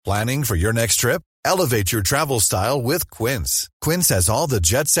Planning for your next trip? Elevate your travel style with Quince. Quince has all the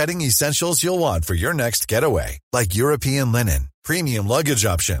jet-setting essentials you'll want for your next getaway, like European linen, premium luggage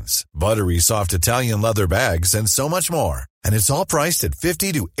options, buttery soft Italian leather bags, and so much more. And it's all priced at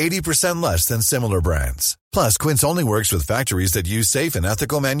 50 to 80% less than similar brands. Plus, Quince only works with factories that use safe and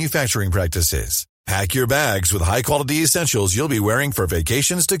ethical manufacturing practices. Pack your bags with high-quality essentials you'll be wearing for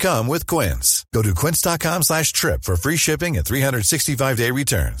vacations to come with Quince. Go to quince.com/trip for free shipping and 365-day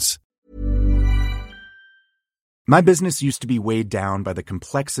returns. My business used to be weighed down by the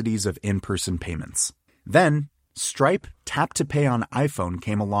complexities of in-person payments. Then, Stripe Tap to Pay on iPhone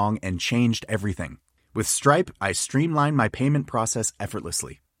came along and changed everything. With Stripe, I streamlined my payment process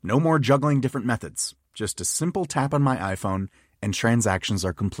effortlessly. No more juggling different methods. Just a simple tap on my iPhone and transactions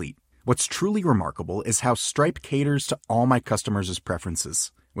are complete. What's truly remarkable is how Stripe caters to all my customers'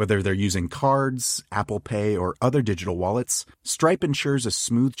 preferences. Whether they're using cards, Apple Pay, or other digital wallets, Stripe ensures a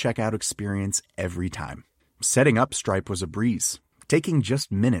smooth checkout experience every time. Setting up Stripe was a breeze, taking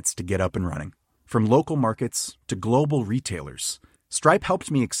just minutes to get up and running. From local markets to global retailers, Stripe helped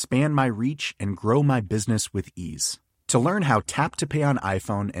me expand my reach and grow my business with ease. To learn how Tap to Pay on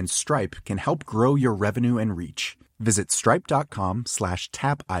iPhone and Stripe can help grow your revenue and reach, visit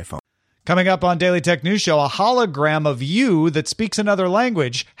stripe.com/tapiphone. Coming up on Daily Tech News Show, a hologram of you that speaks another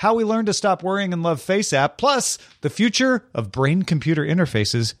language, how we learn to stop worrying and love FaceApp, plus the future of brain-computer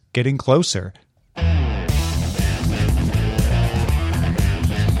interfaces getting closer.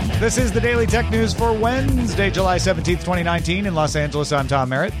 This is the Daily Tech News for Wednesday, July 17th, 2019. In Los Angeles, I'm Tom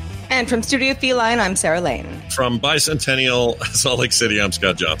Merritt. And from Studio Feline, I'm Sarah Lane. From Bicentennial Salt Lake City, I'm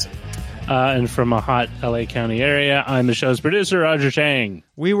Scott Johnson. And from a hot LA County area, I'm the show's producer, Roger Chang.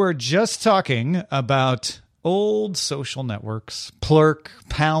 We were just talking about old social networks, Plurk,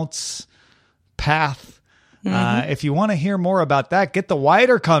 Pounce, Path. If you want to hear more about that, get the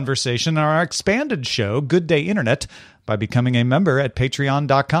wider conversation on our expanded show, Good Day Internet, by becoming a member at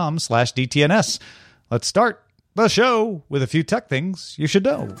patreon.com/DTNS. Let's start the show with a few tech things you should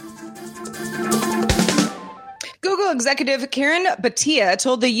know. Google executive Karen Bhatia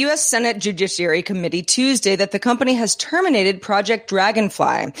told the U.S. Senate Judiciary Committee Tuesday that the company has terminated Project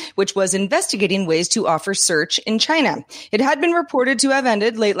Dragonfly, which was investigating ways to offer search in China. It had been reported to have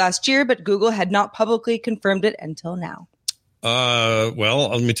ended late last year, but Google had not publicly confirmed it until now. Well,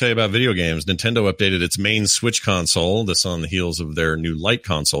 let me tell you about video games. Nintendo updated its main Switch console, this on the heels of their new Lite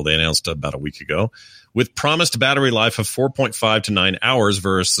console they announced about a week ago, with promised battery life of 4.5 to 9 hours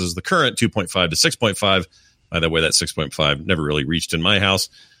versus the current 2.5 to 6.5. By the way, that 6.5 never really reached in my house.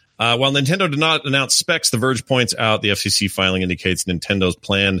 While Nintendo did not announce specs, The Verge points out the FCC filing indicates Nintendo's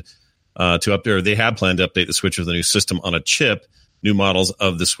planned they have planned to update the Switch with a new system on a chip. New models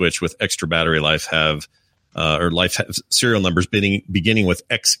of the Switch with extra battery life have serial numbers beginning with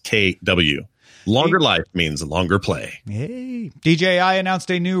XKW. Longer life means longer play. Hey. DJI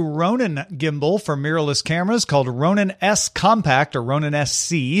announced a new Ronin gimbal for mirrorless cameras called Ronin S Compact or Ronin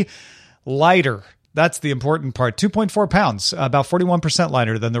SC. Lighter. That's the important part. 2.4 pounds, about 41%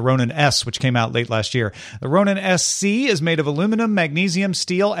 lighter than the Ronin S, which came out late last year. The Ronin SC is made of aluminum, magnesium,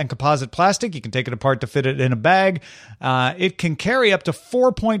 steel, and composite plastic. You can take it apart to fit it in a bag. It can carry up to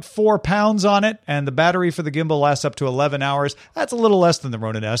 4.4 pounds on it, and the battery for the gimbal lasts up to 11 hours. That's a little less than the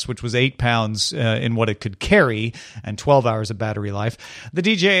Ronin S, which was 8 pounds in what it could carry, and 12 hours of battery life. The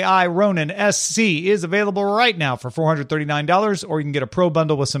DJI Ronin SC is available right now for $439, or you can get a pro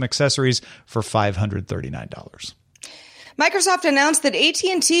bundle with some accessories for $539. Microsoft announced that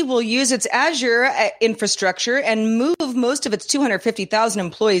AT&T will use its Azure infrastructure and move most of its 250,000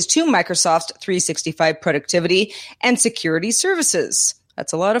 employees to Microsoft's 365 productivity and security services.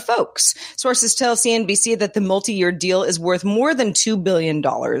 That's a lot of folks. Sources tell CNBC that the multi-year deal is worth more than $2 billion.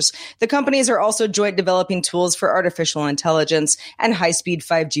 The companies are also joint developing tools for artificial intelligence and high-speed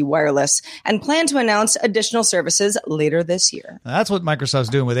 5G wireless and plan to announce additional services later this year. That's what Microsoft's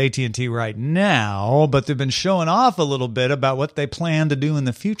doing with AT&T right now, but they've been showing off a little bit about what they plan to do in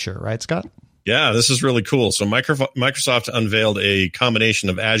the future, right, Scott? Yeah, this is really cool. So Microsoft unveiled a combination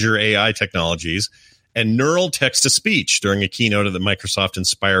of Azure AI technologies and neural text-to-speech during a keynote at the Microsoft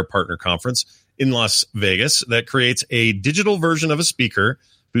Inspire Partner Conference in Las Vegas that creates a digital version of a speaker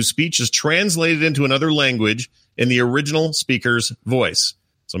whose speech is translated into another language in the original speaker's voice.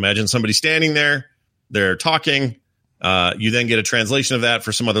 So imagine somebody standing there, they're talking, you then get a translation of that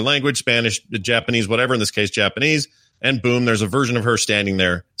for some other language, Spanish, Japanese, whatever, in this case, Japanese, and boom, there's a version of her standing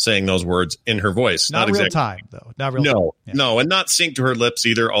there saying those words in her voice. Not real time, though. Not real time. No, and not synced to her lips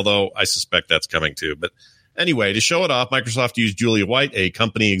either, although I suspect that's coming too. But anyway, to show it off, Microsoft used Julia White, a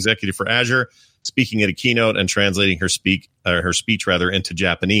company executive for Azure, speaking at a keynote and translating her speak her speech into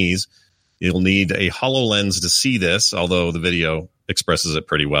Japanese. You'll need a HoloLens to see this, although the video expresses it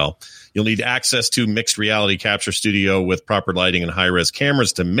pretty well. You'll need access to mixed reality capture studio with proper lighting and high-res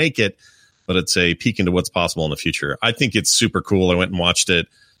cameras to make it, but it's a peek into what's possible in the future. I think it's super cool. I went and watched it.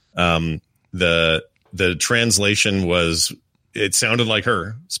 The translation it sounded like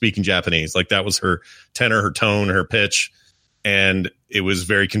her speaking Japanese. Like that was her tenor, her tone, her pitch. And it was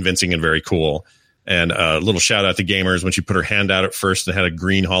very convincing and very cool. And a little shout out to gamers when she put her hand out at first and had a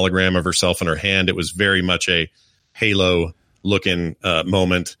green hologram of herself in her hand. It was very much a Halo looking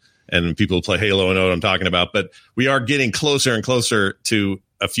moment. And people who play Halo know what I'm talking about. But we are getting closer and closer to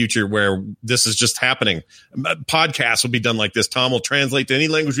a future where this is just happening. Podcasts will be done like this. Tom will translate to any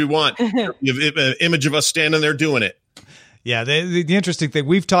language we want. You have an image of us standing there doing it. Yeah, the interesting thing,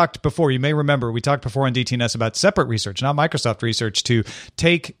 we've talked before, you may remember, we talked before on DTNS about separate research, not Microsoft research, to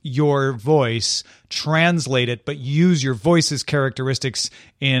take your voice, translate it, but use your voice's characteristics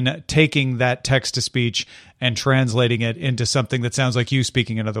in taking that text-to-speech and translating it into something that sounds like you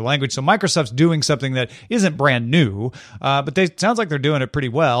speaking another language. So Microsoft's doing something that isn't brand new, but it sounds like they're doing it pretty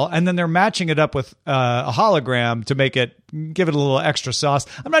well. And then they're matching it up with a hologram to give it a little extra sauce.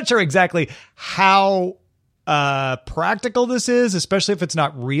 I'm not sure exactly how practical this is, especially if it's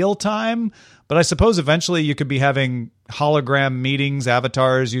not real time. But I suppose eventually you could be having hologram meetings,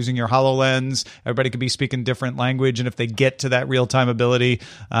 avatars using your HoloLens. Everybody could be speaking different language. And if they get to that real time ability,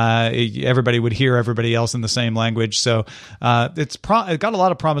 everybody would hear everybody else in the same language. So it got a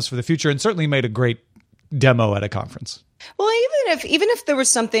lot of promise for the future and certainly made a great demo at a conference. Well, even if there was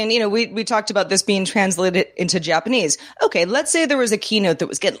something, we talked about this being translated into Japanese. Okay, let's say there was a keynote that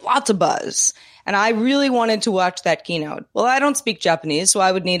was getting lots of buzz, and I really wanted to watch that keynote. Well, I don't speak Japanese, so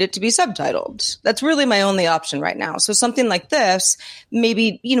I would need it to be subtitled. That's really my only option right now. So something like this,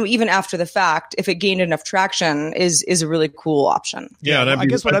 maybe, even after the fact, if it gained enough traction, is a really cool option. Yeah, I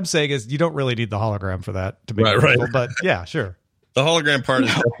guess what I'm saying is you don't really need the hologram for that to be useful, but yeah, sure. The hologram part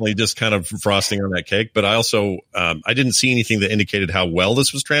is definitely just kind of frosting on that cake. But I also, I didn't see anything that indicated how well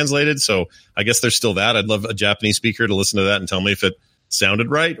this was translated. So I guess there's still that. I'd love a Japanese speaker to listen to that and tell me if it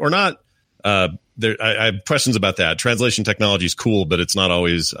sounded right or not. I have questions about that. Translation technology is cool, but it's not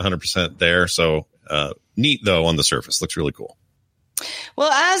always 100% there. So neat, though, on the surface. Looks really cool.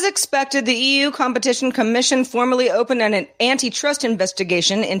 Well, as expected, the EU Competition Commission formally opened an antitrust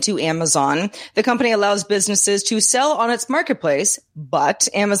investigation into Amazon. The company allows businesses to sell on its marketplace, but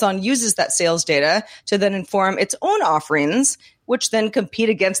Amazon uses that sales data to then inform its own offerings, which then compete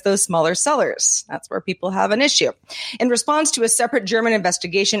against those smaller sellers. That's where people have an issue. In response to a separate German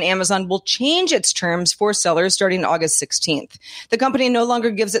investigation, Amazon will change its terms for sellers starting August 16th. The company no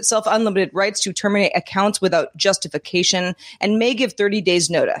longer gives itself unlimited rights to terminate accounts without justification and may give 30 days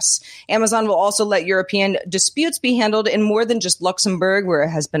notice. Amazon will also let European disputes be handled in more than just Luxembourg, where it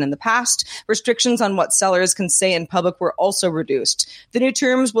has been in the past. Restrictions on what sellers can say in public were also reduced. The new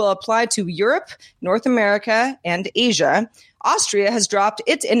terms will apply to Europe, North America, and Asia. Austria has dropped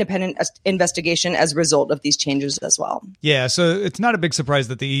its independent investigation as a result of these changes as well. Yeah, so it's not a big surprise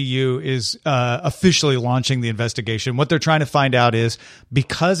that the EU is officially launching the investigation. What they're trying to find out is,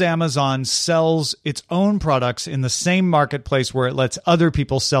 because Amazon sells its own products in the same marketplace where it lets other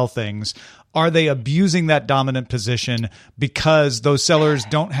people sell things, are they abusing that dominant position because those sellers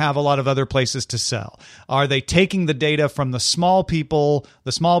don't have a lot of other places to sell? Are they taking the data from the small people,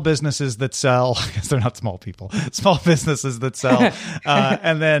 the small businesses that sell? I guess they're not small people, small businesses that sell,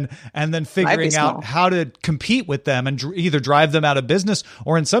 and then figuring out how to compete with them and either drive them out of business,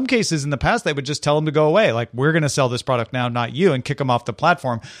 or in some cases in the past they would just tell them to go away, like, we're going to sell this product now, not you, and kick them off the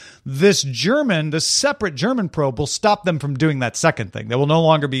platform. This separate German probe will stop them from doing that second thing. They will no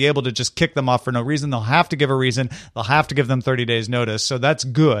longer be able to just kick them off for no reason. They'll have to give a reason. They'll have to give them 30 days notice. So that's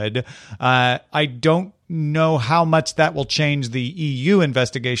good. I don't know how much that will change the EU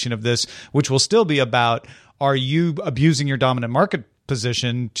investigation of this, which will still be about, are you abusing your dominant market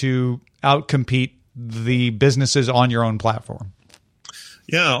position to outcompete the businesses on your own platform?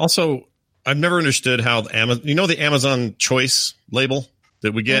 Yeah. Also, I've never understood how the Amazon Choice label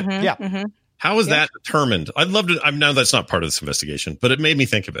that we get. Mm-hmm. Yeah. Mm-hmm. How is that determined? I'd love to. I know that's not part of this investigation, but it made me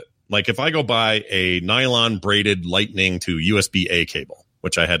think of it. Like, if I go buy a nylon braided Lightning to USB-A cable,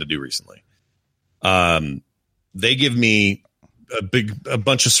 which I had to do recently, they give me a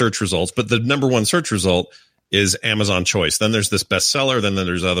bunch of search results, but the number one search result is Amazon Choice. Then there's this bestseller. Then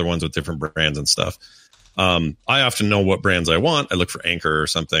there's other ones with different brands and stuff. I often know what brands I want. I look for Anchor or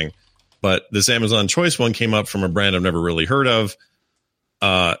something, but this Amazon Choice one came up from a brand I've never really heard of.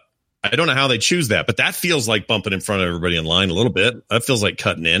 I don't know how they choose that, but that feels like bumping in front of everybody in line a little bit. That feels like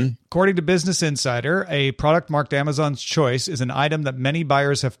cutting in. According to Business Insider, a product marked Amazon's Choice is an item that many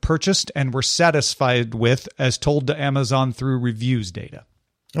buyers have purchased and were satisfied with, as told to Amazon through reviews data.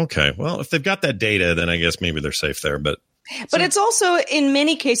 Okay. Well, if they've got that data, then I guess maybe they're safe there. But it's also in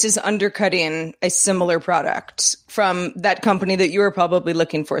many cases undercutting a similar product from that company that you were probably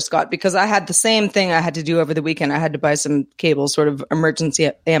looking for, Scott, because I had the same thing I had to do over the weekend. I had to buy some cable, sort of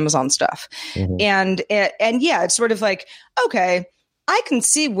emergency Amazon stuff. Mm-hmm. And yeah, it's sort of like, okay, I can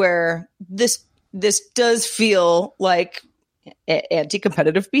see where this does feel like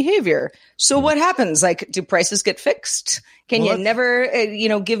anti-competitive behavior. So what happens? Like, do prices get fixed? Can you never,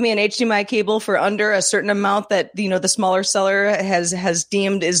 give me an HDMI cable for under a certain amount that, the smaller seller has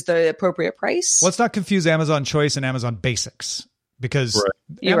deemed is the appropriate price? Let's not confuse Amazon Choice and Amazon Basics, because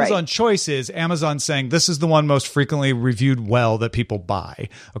Amazon Choice is Amazon saying this is the one most frequently reviewed well that people buy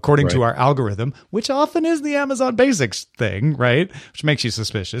according to our algorithm, which often is the Amazon Basics thing, right? Which makes you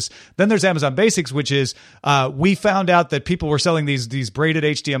suspicious. Then there's Amazon Basics, which is we found out that people were selling these braided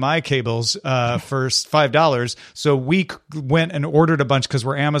HDMI cables for $5. So we went and ordered a bunch because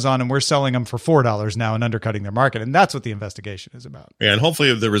we're Amazon and we're selling them for $4 now and undercutting their market. And that's what the investigation is about. Yeah, and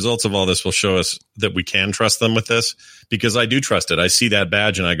hopefully the results of all this will show us that we can trust them with this, because I do trust it. I see that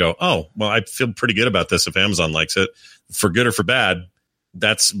badge and I go, oh, well, I feel pretty good about this if Amazon likes it, for good or for bad.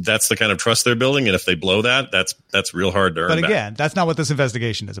 That's the kind of trust they're building. And if they blow that, that's real hard to earn. But again, that's not what this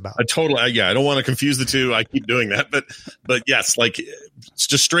investigation is about. I don't want to confuse the two. I keep doing that. But yes, like, it's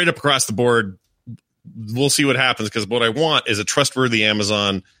just straight up across the board. We'll see what happens, because what I want is a trustworthy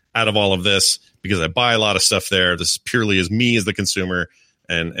Amazon out of all of this, because I buy a lot of stuff there. This purely is me as the consumer.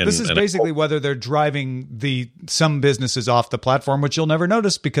 And this is basically whether they're driving some businesses off the platform, which you'll never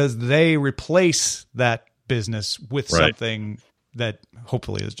notice because they replace that business with something that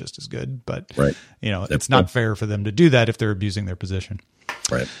hopefully is just as good. But, it's not fair for them to do that if they're abusing their position.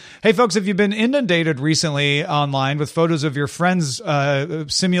 Right. Hey, folks, if you've been inundated recently online with photos of your friends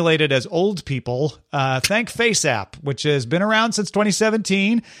simulated as old people, thank FaceApp, which has been around since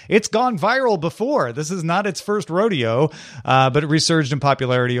 2017. It's gone viral before. This is not its first rodeo, but it resurged in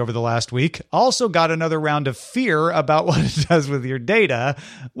popularity over the last week. Also got another round of fear about what it does with your data,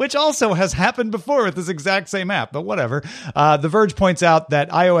 which also has happened before with this exact same app, but whatever. The Verge points out that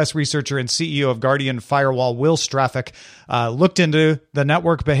iOS researcher and CEO of Guardian Firewall, Will Straffic, looked into the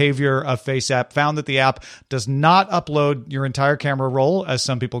network behavior of FaceApp, found that the app does not upload your entire camera roll, as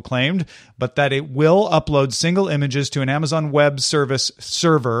some people claimed, but that it will upload single images to an Amazon Web Service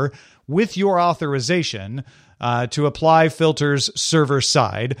server with your authorization to apply filters server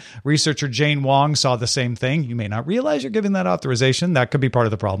side. Researcher Jane Wong saw the same thing. You may not realize you're giving that authorization. That could be part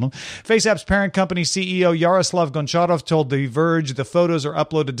of the problem. FaceApp's parent company CEO Yaroslav Goncharov told The Verge the photos are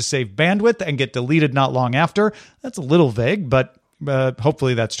uploaded to save bandwidth and get deleted not long after. That's a little vague, but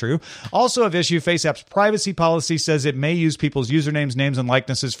hopefully that's true. Also of issue, FaceApp's privacy policy says it may use people's usernames, names, and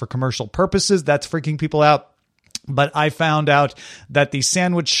likenesses for commercial purposes. That's freaking people out. But I found out that the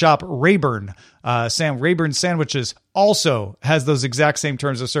sandwich shop Rayburn Sandwiches also has those exact same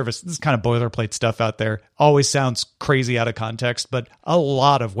terms of service. This is kind of boilerplate stuff out there. Always sounds crazy out of context, but a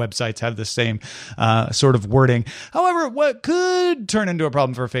lot of websites have the same sort of wording. However, what could turn into a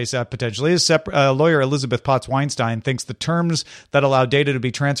problem for FaceApp potentially is lawyer Elizabeth Potts-Weinstein thinks the terms that allow data to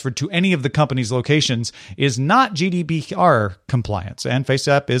be transferred to any of the company's locations is not GDPR compliance. And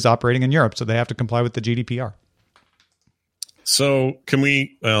FaceApp is operating in Europe, so they have to comply with the GDPR. So can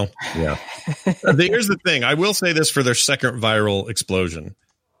we, well, yeah. Here's the thing. I will say this for their second viral explosion.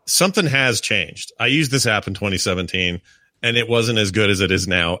 Something has changed. I used this app in 2017 and it wasn't as good as it is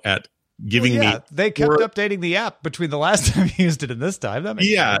now at giving me. They kept updating the app between the last time you used it and this time. That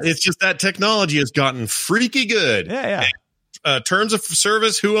makes sense. It's just that technology has gotten freaky good. Yeah. Terms of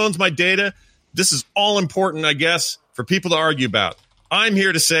service, who owns my data? This is all important, I guess, for people to argue about. I'm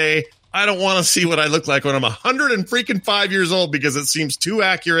here to say, I don't want to see what I look like when I'm 105 years old because it seems too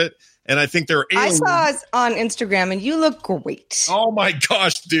accurate. And I think they're aliens. I saw it on Instagram and you look great. Oh my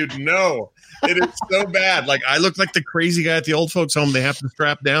gosh, dude. No, it is so bad. Like I look like the crazy guy at the old folks home. They have to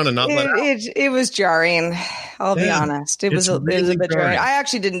strap down and not let out. It was jarring. I'll be honest. It was a bit jarring. I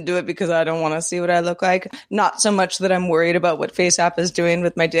actually didn't do it because I don't want to see what I look like. Not so much that I'm worried about what FaceApp is doing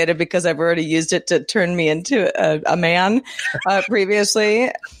with my data because I've already used it to turn me into a man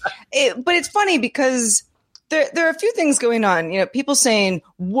previously. But it's funny because there are a few things going on. People saying,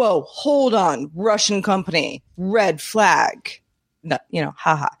 whoa, hold on, Russian company, red flag. No,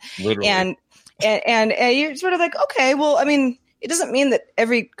 haha. Literally. And you're sort of like, okay, well, I mean, it doesn't mean that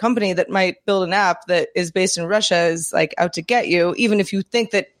every company that might build an app that is based in Russia is like out to get you, even if you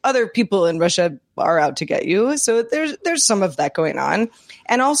think that other people in Russia are out to get you. So there's some of that going on.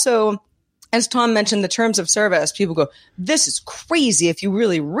 And also, as Tom mentioned, the terms of service, people go, this is crazy if you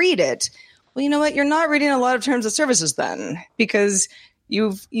really read it. Well, you know what? You're not reading a lot of terms of services then, because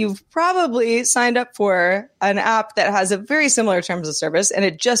you've probably signed up for an app that has a very similar terms of service and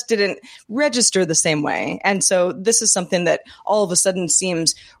it just didn't register the same way. And so this is something that all of a sudden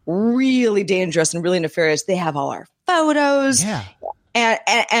seems really dangerous and really nefarious. They have all our photos. Yeah.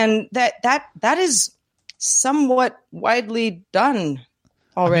 And that is somewhat widely done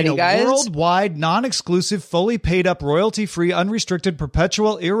already, guys. Worldwide, non-exclusive, fully paid up, royalty-free, unrestricted,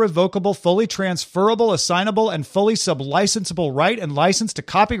 perpetual, irrevocable, fully transferable, assignable, and fully sub-licensable right and license to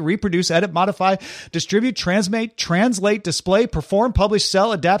copy, reproduce, edit, modify, distribute, transmit, translate, display, perform, publish,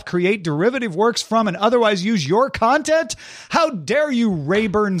 sell, adapt, create derivative works from, and otherwise use your content? How dare you,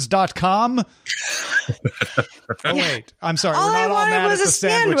 Rayburns.com? Oh, wait. I'm sorry. All We're not I all wanted mad was at the a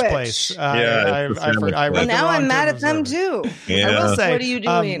sandwich sandwich. place. Well, now I'm mad at them too. I will say, what are you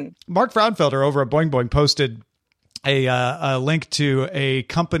doing? Mark Fraunfelder over at Boing Boing posted a link to a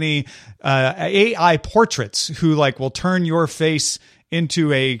company, AI Portraits, who like will turn your face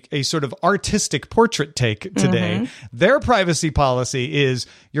into a sort of artistic portrait take today. Mm-hmm. Their privacy policy is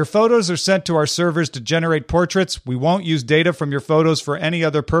your photos are sent to our servers to generate portraits. We won't use data from your photos for any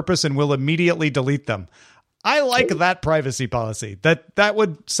other purpose and we'll immediately delete them. I like that privacy policy. That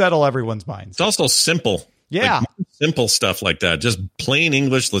would settle everyone's minds. It's also simple. Yeah. Like, simple stuff like that. Just plain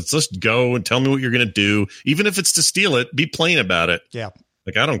English. Let's just go and tell me what you're going to do. Even if it's to steal it, be plain about it. Yeah.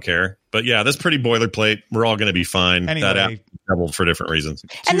 Like, I don't care. But yeah, that's pretty boilerplate. We're all going to be fine. Anyway, that app is troubled for different reasons.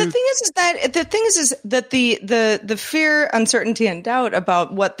 And the thing is that the fear, uncertainty, and doubt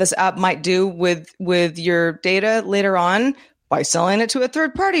about what this app might do with your data later on by selling it to a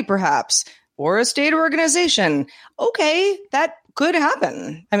third party, perhaps, or a state organization. Okay, that could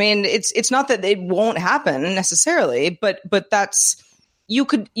happen. I mean, it's not that it won't happen necessarily, but that's you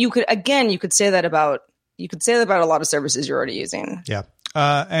could say that about a lot of services you're already using. Yeah.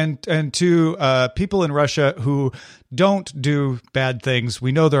 And to people in Russia who don't do bad things,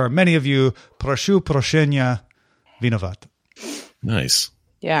 we know there are many of you. Proshu proshenia vinovat. Nice.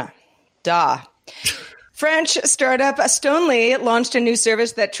 Yeah. Da. French startup Stonely launched a new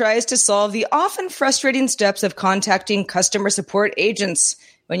service that tries to solve the often frustrating steps of contacting customer support agents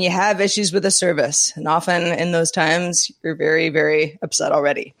when you have issues with a service. And often in those times, you're very, very upset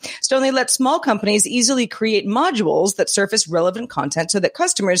already. Stonely lets small companies easily create modules that surface relevant content so that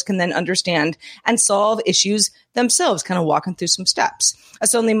customers can then understand and solve issues themselves, kind of walking through some steps. A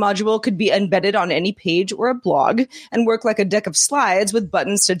Stonely module could be embedded on any page or a blog and work like a deck of slides with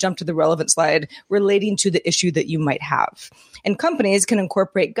buttons to jump to the relevant slide relating to the issue that you might have. And companies can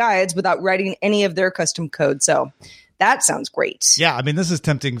incorporate guides without writing any of their custom code. So that sounds great. Yeah, I mean, this is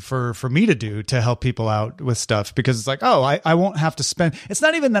tempting for me to do to help people out with stuff because it's like, oh, I won't have to spend. It's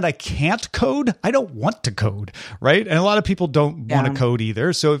not even that I can't code. I don't want to code, right? And a lot of people don't want to code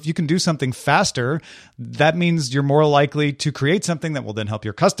either. So if you can do something faster, that means you're more likely to create something that will then help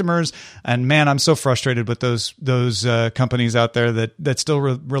your customers. And man, I'm so frustrated with those companies out there that still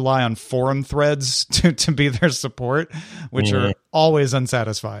rely on forum threads to be their support, which are always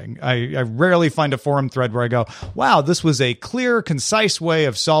unsatisfying. I rarely find a forum thread where I go, wow, this was a clear, concise way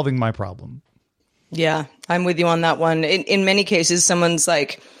of solving my problem. Yeah, I'm with you on that one. In many cases, someone's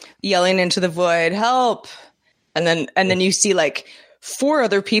like yelling into the void, help. And then you see like 4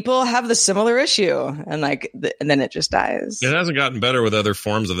 other people have the similar issue and then it just dies. It hasn't gotten better with other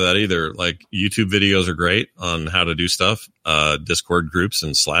forms of that either. Like YouTube videos are great on how to do stuff. Discord groups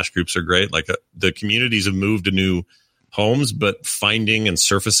and Slash groups are great. Like the communities have moved to new homes, but finding and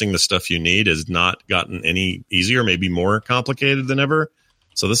surfacing the stuff you need has not gotten any easier, maybe more complicated than ever.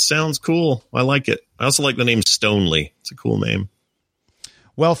 So this sounds cool. I like it. I also like the name Stonely. It's a cool name.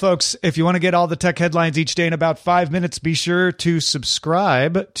 Well, folks, if you want to get all the tech headlines each day in about 5 minutes, be sure to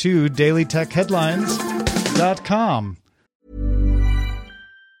subscribe to dailytechheadlines.com.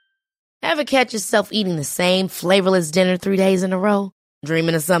 Ever catch yourself eating the same flavorless dinner 3 days in a row?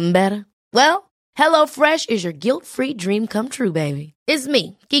 Dreaming of something better? Well, HelloFresh is your guilt-free dream come true, baby. It's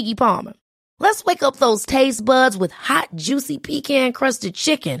me, Keke Palmer. Let's wake up those taste buds with hot, juicy pecan-crusted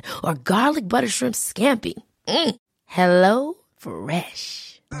chicken or garlic butter shrimp scampi. Hello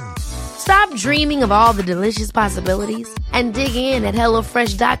Fresh. Stop dreaming of all the delicious possibilities and dig in at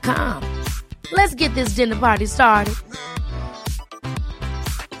HelloFresh.com. Let's get this dinner party started.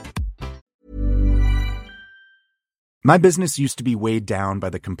 My business used to be weighed down by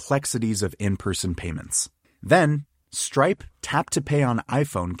the complexities of in-person payments. Then, Stripe Tap to Pay on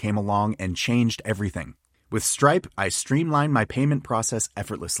iPhone came along and changed everything. With Stripe, I streamlined my payment process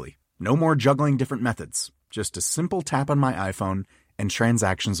effortlessly. No more juggling different methods. Just a simple tap on my iPhone and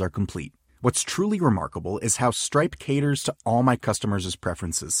transactions are complete. What's truly remarkable is how Stripe caters to all my customers'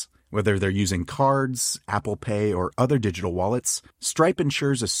 preferences. Whether they're using cards, Apple Pay, or other digital wallets, Stripe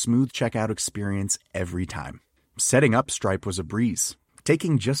ensures a smooth checkout experience every time. Setting up Stripe was a breeze,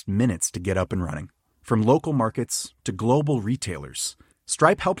 taking just minutes to get up and running. From local markets to global retailers,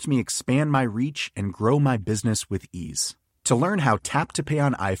 Stripe helped me expand my reach and grow my business with ease. To learn how Tap to Pay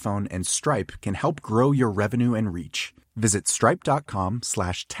on iPhone and Stripe can help grow your revenue and reach, visit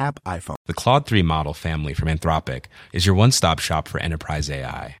stripe.com/tapiphone. The Claude 3 model family from Anthropic is your one-stop shop for enterprise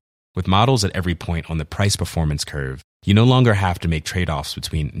AI. With models at every point on the price-performance curve, you no longer have to make trade-offs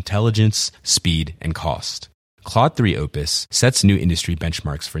between intelligence, speed, and cost. Claude 3 Opus sets new industry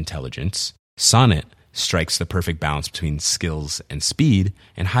benchmarks for intelligence. Sonnet strikes the perfect balance between skills and speed.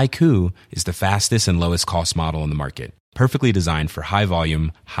 And Haiku is the fastest and lowest cost model in the market, perfectly designed for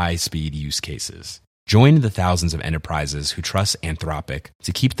high-volume, high-speed use cases. Join the thousands of enterprises who trust Anthropic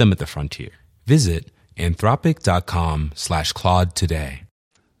to keep them at the frontier. Visit anthropic.com/Claude today.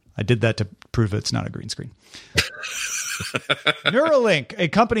 I did that to prove it's not a green screen. Neuralink, a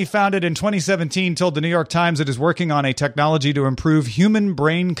company founded in 2017, told the New York Times it is working on a technology to improve human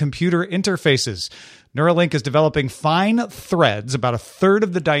brain-computer interfaces. Neuralink is developing fine threads, about a third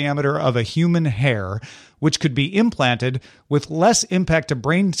of the diameter of a human hair, which could be implanted with less impact to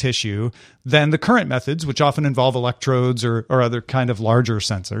brain tissue than the current methods, which often involve electrodes or other kind of larger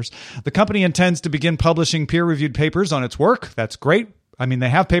sensors. The company intends to begin publishing peer-reviewed papers on its work. That's great. I mean, they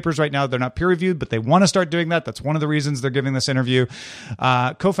have papers right now. They're not peer-reviewed, but they want to start doing that. That's one of the reasons they're giving this interview.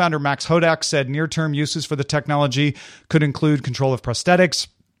 Co-founder Max Hodak said near-term uses for the technology could include control of prosthetics,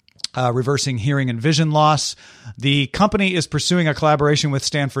 reversing hearing and vision loss. The company is pursuing a collaboration with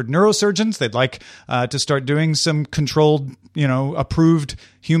Stanford neurosurgeons. They'd like to start doing some controlled, approved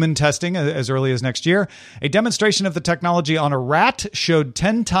human testing as early as next year. A demonstration of the technology on a rat showed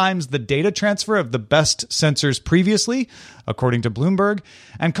 10 times the data transfer of the best sensors previously, according to Bloomberg.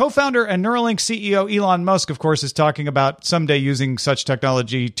 And co-founder and Neuralink CEO Elon Musk, of course, is talking about someday using such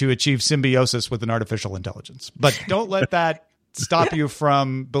technology to achieve symbiosis with an artificial intelligence. But don't let that stop you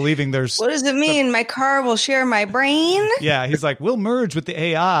from believing there's... What does it mean? My car will share my brain? Yeah, he's like, we'll merge with the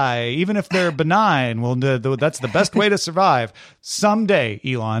AI, even if they're benign. That's the best way to survive. Someday,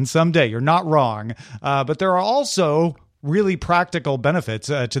 Elon, someday. You're not wrong. But there are also really practical benefits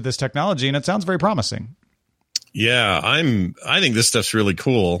to this technology, and it sounds very promising. Yeah, I think this stuff's really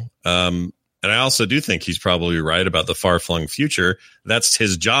cool. And I also do think he's probably right about the far-flung future. That's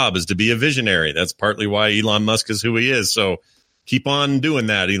his job, is to be a visionary. That's partly why Elon Musk is who he is. So keep on doing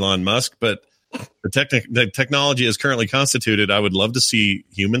that, Elon Musk. But the technology is currently constituted. I would love to see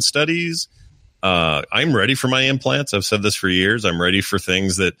human studies. I'm ready for my implants. I've said this for years. I'm ready for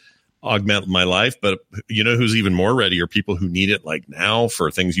things that augment my life. But you know who's even more ready are people who need it like now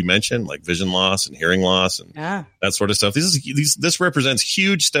for things you mentioned, like vision loss and hearing loss and that sort of stuff. This represents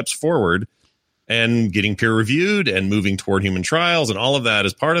huge steps forward, and getting peer reviewed and moving toward human trials and all of that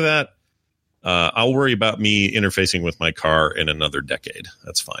is part of that. I'll worry about me interfacing with my car in another decade.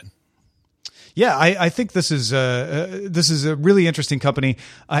 That's fine. Yeah, I think this is a really interesting company.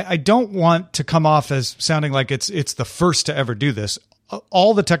 I don't want to come off as sounding like it's the first to ever do this.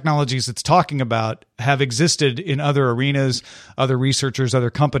 All the technologies it's talking about have existed in other arenas, other researchers, other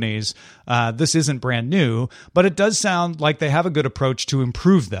companies. This isn't brand new, but it does sound like they have a good approach to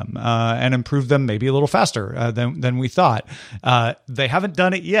improve them and improve them maybe a little faster than we thought. They haven't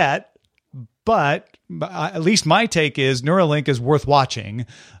done it yet. But at least my take is Neuralink is worth watching,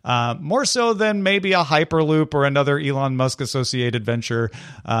 more so than maybe a Hyperloop or another Elon Musk associated venture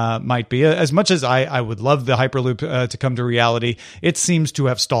might be. As much as I would love the Hyperloop to come to reality, it seems to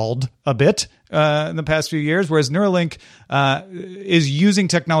have stalled a bit in the past few years, whereas Neuralink is using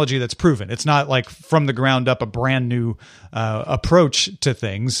technology that's proven. It's not like from the ground up a brand new approach to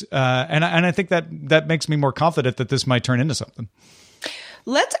things. And I think that makes me more confident that this might turn into something.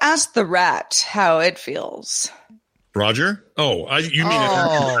 Let's ask the rat how it feels. Roger? Oh, you mean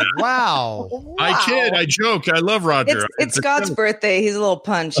it? Wow. I kid. I joke. I love Roger. It's Scott's birthday. He's a little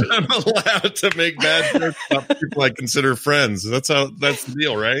punchy. I'm allowed to make bad jokes about people I consider friends. That's the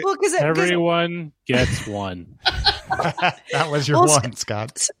deal, right? Well, everyone gets one. That was your one,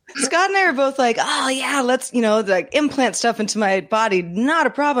 Scott. Scott and I are both like, oh yeah, let's, like implant stuff into my body. Not a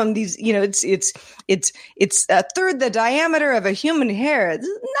problem. These, it's a third the diameter of a human hair. It's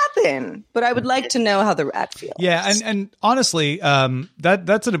nothing. But I would like to know how the rat feels. Yeah, and honestly,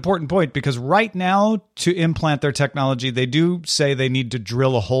 that's an important point, because right now to implant their technology, they do say they need to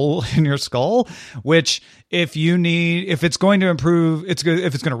drill a hole in your skull, which if it's going to improve, if it's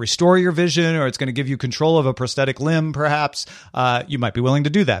going to restore your vision, or it's going to give you control of a prosthetic limb, perhaps, you might be willing to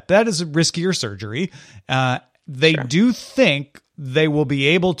do that. That is a riskier surgery. They do think they will be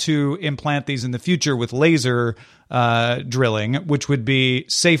able to implant these in the future with laser drilling, which would be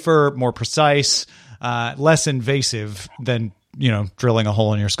safer, more precise, less invasive than drilling a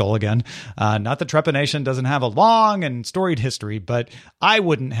hole in your skull again. Not that trepanation doesn't have a long and storied history, but I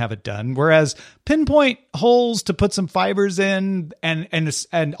wouldn't have it done. Whereas pinpoint holes to put some fibers in,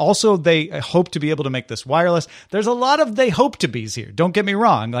 and also they hope to be able to make this wireless. There's a lot of they hope to be's here. Don't get me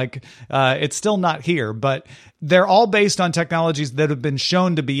wrong. It's still not here, but they're all based on technologies that have been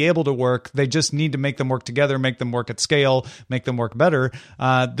shown to be able to work. They just need to make them work together, make them work at scale, make them work better.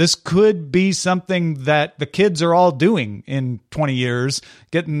 This could be something that the kids are all doing in 20 years,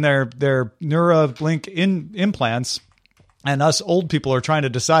 getting their Neuralink implants, and us old people are trying to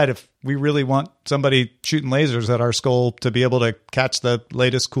decide if we really want somebody shooting lasers at our skull to be able to catch the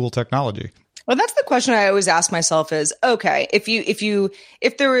latest cool technology. Well, that's the question I always ask myself is, okay,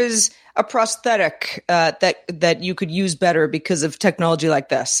 if there is a prosthetic that you could use better because of technology like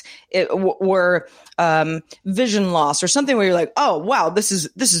this, or vision loss or something where you're like, oh wow, this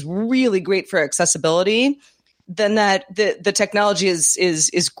is really great for accessibility, then that the technology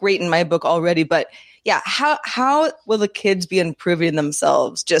is great in my book already. But yeah, how will the kids be improving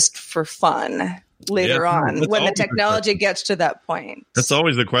themselves just for fun later on when the technology gets to that point? That's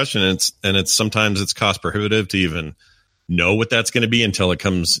always the question. It's sometimes it's cost prohibitive to even know what that's going to be until it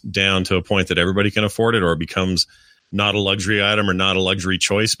comes down to a point that everybody can afford it, or it becomes not a luxury item or not a luxury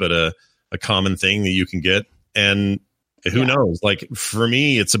choice, but a common thing that you can get. And who knows? Like for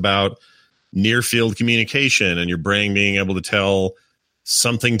me, it's about near field communication and your brain being able to tell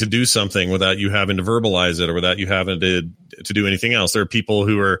something to do something without you having to verbalize it or without you having to do anything else. There are people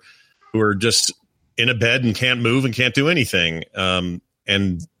who are just in a bed and can't move and can't do anything.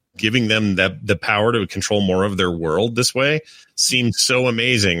 And giving them the power to control more of their world this way seems so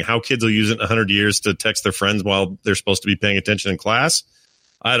amazing. How kids will use it in 100 years to text their friends while they're supposed to be paying attention in class,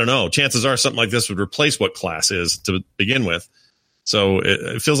 I don't know. Chances are something like this would replace what class is to begin with. So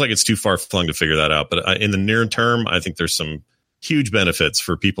it feels like it's too far flung to figure that out. But in the near term, I think there's some huge benefits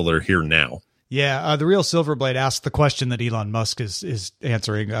for people that are here now. Yeah, the Real Silverblade asked the question that Elon Musk is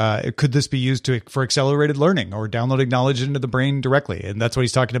answering. Could this be used for accelerated learning or downloading knowledge into the brain directly? And that's what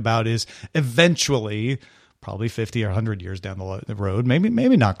he's talking about, is eventually, probably 50 or 100 years down the road,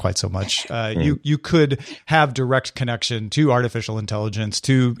 maybe not quite so much, you could have direct connection to artificial intelligence,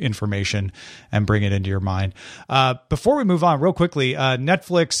 to information, and bring it into your mind. Before we move on, real quickly,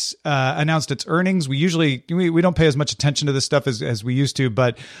 Netflix announced its earnings. We don't pay as much attention to this stuff as we used to,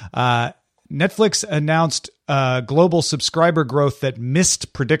 but Netflix announced global subscriber growth that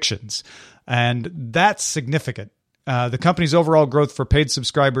missed predictions, and that's significant. The company's overall growth for paid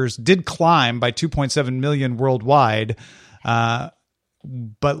subscribers did climb by 2.7 million worldwide,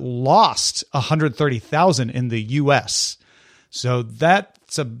 but lost 130,000 in the U.S. So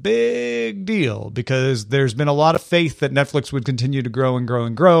that's a big deal, because there's been a lot of faith that Netflix would continue to grow and grow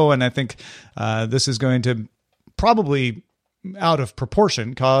and grow, and I think this is going to probably, out of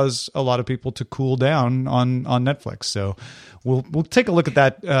proportion, cause a lot of people to cool down on Netflix. So we'll take a look at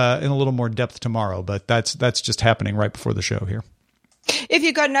that in a little more depth tomorrow, but that's just happening right before the show here. If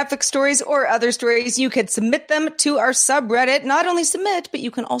you've got Netflix stories or other stories, you could submit them to our subreddit. Not only submit, but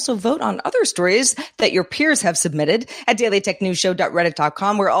you can also vote on other stories that your peers have submitted at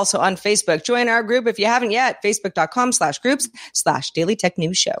dailytechnewsshow.reddit.com. We're also on Facebook. Join our group if you haven't yet,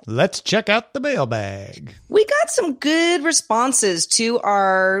 facebook.com/groups/dailytechnewsshow. Let's check out the mailbag. We got some good responses to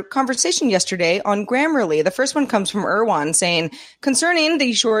our conversation yesterday on Grammarly. The first one comes from Erwan saying, concerning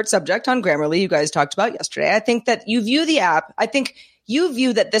the short subject on Grammarly you guys talked about yesterday, I think that you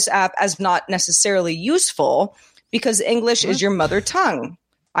view that this app as not necessarily useful because English is your mother tongue.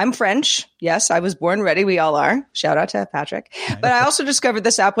 I'm French. Yes, I was born ready. We all are. Shout out to Patrick. But I also discovered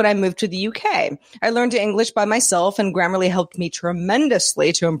this app when I moved to the UK. I learned English by myself, and Grammarly helped me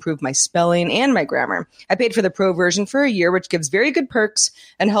tremendously to improve my spelling and my grammar. I paid for the pro version for a year, which gives very good perks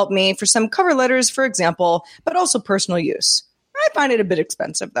and helped me for some cover letters, for example, but also personal use. I find it a bit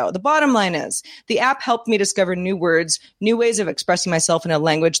expensive, though. The bottom line is the app helped me discover new words, new ways of expressing myself in a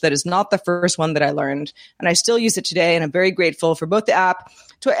language that is not the first one that I learned. And I still use it today, and I'm very grateful for both the app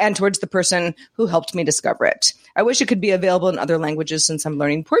and towards the person who helped me discover it. I wish it could be available in other languages since I'm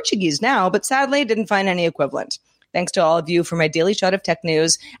learning Portuguese now, but sadly didn't find any equivalent. Thanks to all of you for my daily shot of tech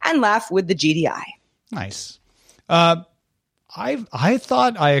news and laugh with the GDI. Nice. I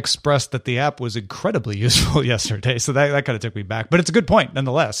thought I expressed that the app was incredibly useful yesterday, so that kind of took me back. But it's a good point,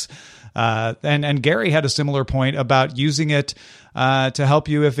 nonetheless. And Gary had a similar point about using it to help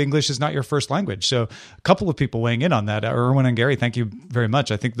you if English is not your first language. So a couple of people weighing in on that. Erwin and Gary, thank you very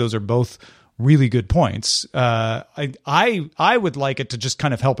much. I think those are both really good points. I would like it to just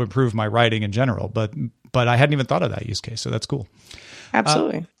kind of help improve my writing in general, but I hadn't even thought of that use case, so that's cool.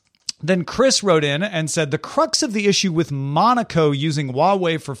 Absolutely. Then Chris wrote in and said the crux of the issue with Monaco using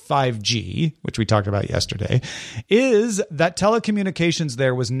Huawei for 5G, which we talked about yesterday, is that telecommunications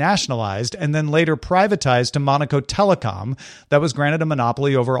there was nationalized and then later privatized to Monaco Telecom that was granted a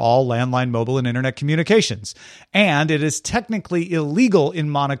monopoly over all landline, mobile, and internet communications. And it is technically illegal in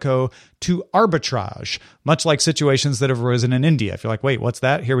Monaco to arbitrage, much like situations that have arisen in India. If you're like, wait, what's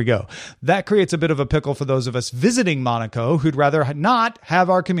that? Here we go. That creates a bit of a pickle for those of us visiting Monaco who'd rather not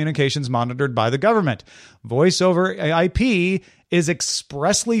have our communications monitored by the government. Voice over IP is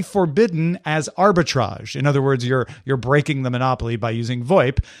expressly forbidden as arbitrage. In other words, you're breaking the monopoly by using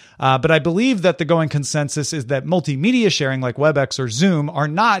VoIP. But I believe that the going consensus is that multimedia sharing like WebEx or Zoom are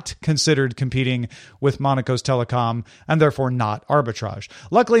not considered competing with Monaco's telecom and therefore not arbitrage.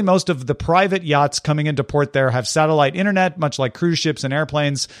 Luckily, most of the private yachts coming into port there have satellite internet, much like cruise ships and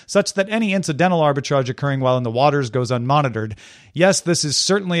airplanes, such that any incidental arbitrage occurring while in the waters goes unmonitored. Yes, this is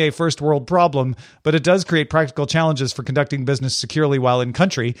certainly a first world problem, but it does create practical challenges for conducting business securely while in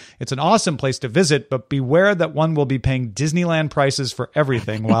country. It's an awesome place to visit, but beware that one will be paying Disneyland prices for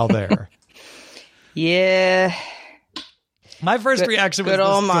everything while there. Yeah. My first reaction was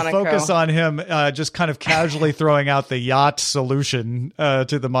to focus on him just kind of casually throwing out the yacht solution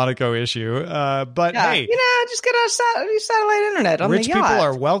to the Monaco issue. But hey, just get a satellite internet on the yacht. Rich people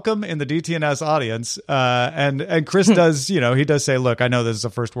are welcome in the DTNS audience. And Chris does, he does say, look, I know this is a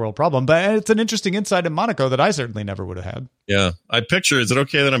first world problem, but it's an interesting insight in Monaco that I certainly never would have had. Yeah. Is it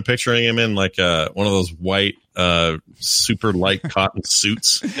okay that I'm picturing him in like one of those white, super light cotton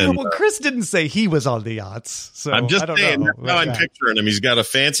suits? And, well, Chris didn't say he was on the yachts, so I'm just saying know. How I'm picturing him. He's got a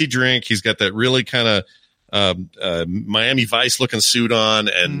fancy drink. He's got that really kind of Miami Vice looking suit on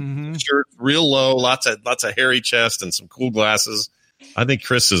and shirt real low, lots of hairy chest and some cool glasses. I think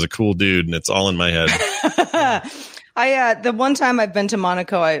Chris is a cool dude, and it's all in my head. The one time I've been to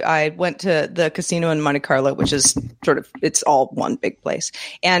Monaco, I went to the casino in Monte Carlo, which is it's all one big place.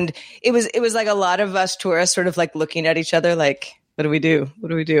 And it was like a lot of us tourists sort of like looking at each other like, what do we do? What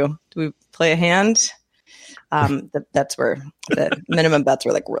do we do? Do we play a hand? That's where the minimum bets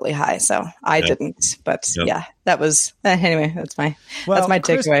were like really high. So I didn't, but that was anyway. That's my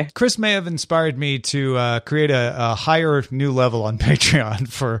takeaway. Chris may have inspired me to create a higher new level on Patreon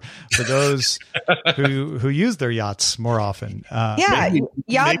for those who use their yachts more often.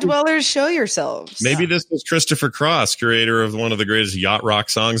 Yacht dwellers, show yourselves. Maybe this was Christopher Cross, creator of one of the greatest yacht rock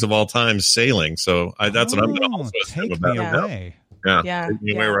songs of all time, "Sailing." So that's what I'm going to also take me away. Yeah.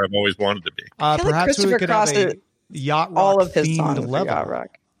 Where I've always wanted to be. Perhaps we could have a yacht rock all of his songs level yacht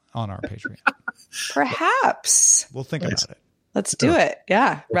rock on our Patreon. Perhaps we'll think about it. Let's do it.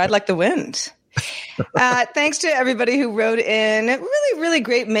 Yeah, ride like the wind. Thanks to everybody who wrote in. Really, really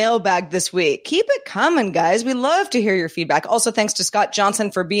great mailbag this week. Keep it coming, guys. We love to hear your feedback. Also, thanks to Scott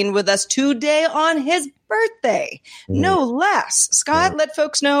Johnson for being with us today on his birthday. No less. Scott, let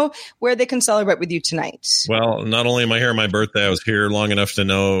folks know where they can celebrate with you tonight. Well, not only am I here on my birthday, I was here long enough to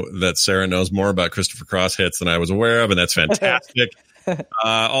know that Sarah knows more about Christopher Cross hits than I was aware of, and that's fantastic.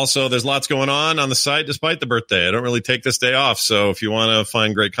 Also, there's lots going on the site despite the birthday. I don't really take this day off. So if you want to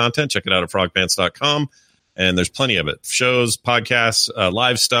find great content, check it out at frogpants.com. And there's plenty of it. Shows, podcasts,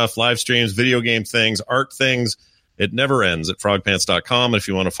 live stuff, live streams, video game things, art things. It never ends at frogpants.com. And if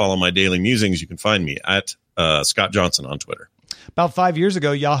you want to follow my daily musings, you can find me at Scott Johnson on Twitter. About 5 years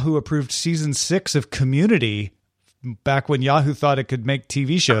ago, Yahoo approved season 6 of Community, back when Yahoo thought it could make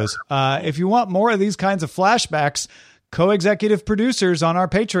TV shows. If you want more of these kinds of flashbacks, co-executive producers on our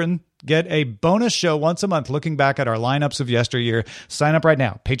Patreon get a bonus show once a month looking back at our lineups of yesteryear. Sign up right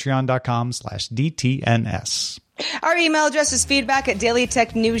now, patreon.com/DTNS. Our email address is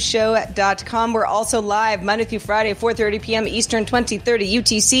feedback@dailytechnewsshow.com. We're also live Monday through Friday, 4:30 p.m. Eastern, 2030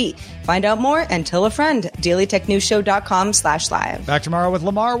 UTC. Find out more and tell a friend. dailytechnewsshow.com/live. Back tomorrow with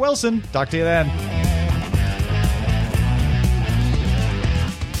Lamar Wilson. Talk to you then.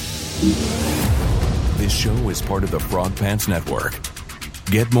 This show is part of the Frog Pants Network.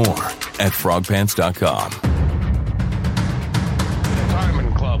 Get more at frogpants.com. The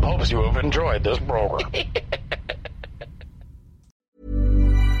Diamond Club hopes you have enjoyed this program.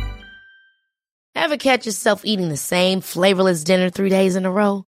 Ever catch yourself eating the same flavorless dinner 3 days in a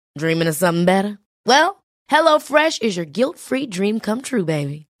row? Dreaming of something better? Well, HelloFresh is your guilt-free dream come true,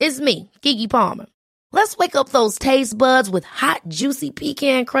 baby. It's me, Keke Palmer. Let's wake up those taste buds with hot, juicy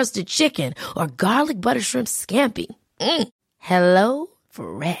pecan-crusted chicken or garlic butter shrimp scampi. Hello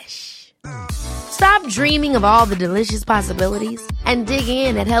Fresh. Stop dreaming of all the delicious possibilities and dig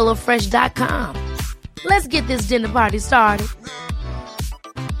in at HelloFresh.com. Let's get this dinner party started.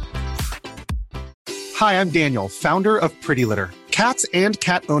 Hi, I'm Daniel, founder of Pretty Litter. Cats and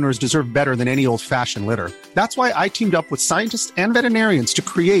cat owners deserve better than any old-fashioned litter. That's why I teamed up with scientists and veterinarians to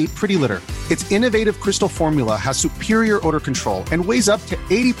create Pretty Litter. Its innovative crystal formula has superior odor control and weighs up to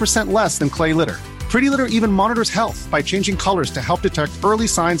 80% less than clay litter. Pretty Litter even monitors health by changing colors to help detect early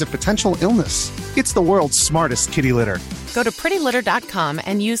signs of potential illness. It's the world's smartest kitty litter. Go to prettylitter.com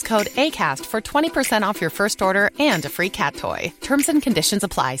and use code ACAST for 20% off your first order and a free cat toy. Terms and conditions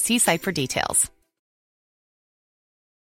apply. See site for details.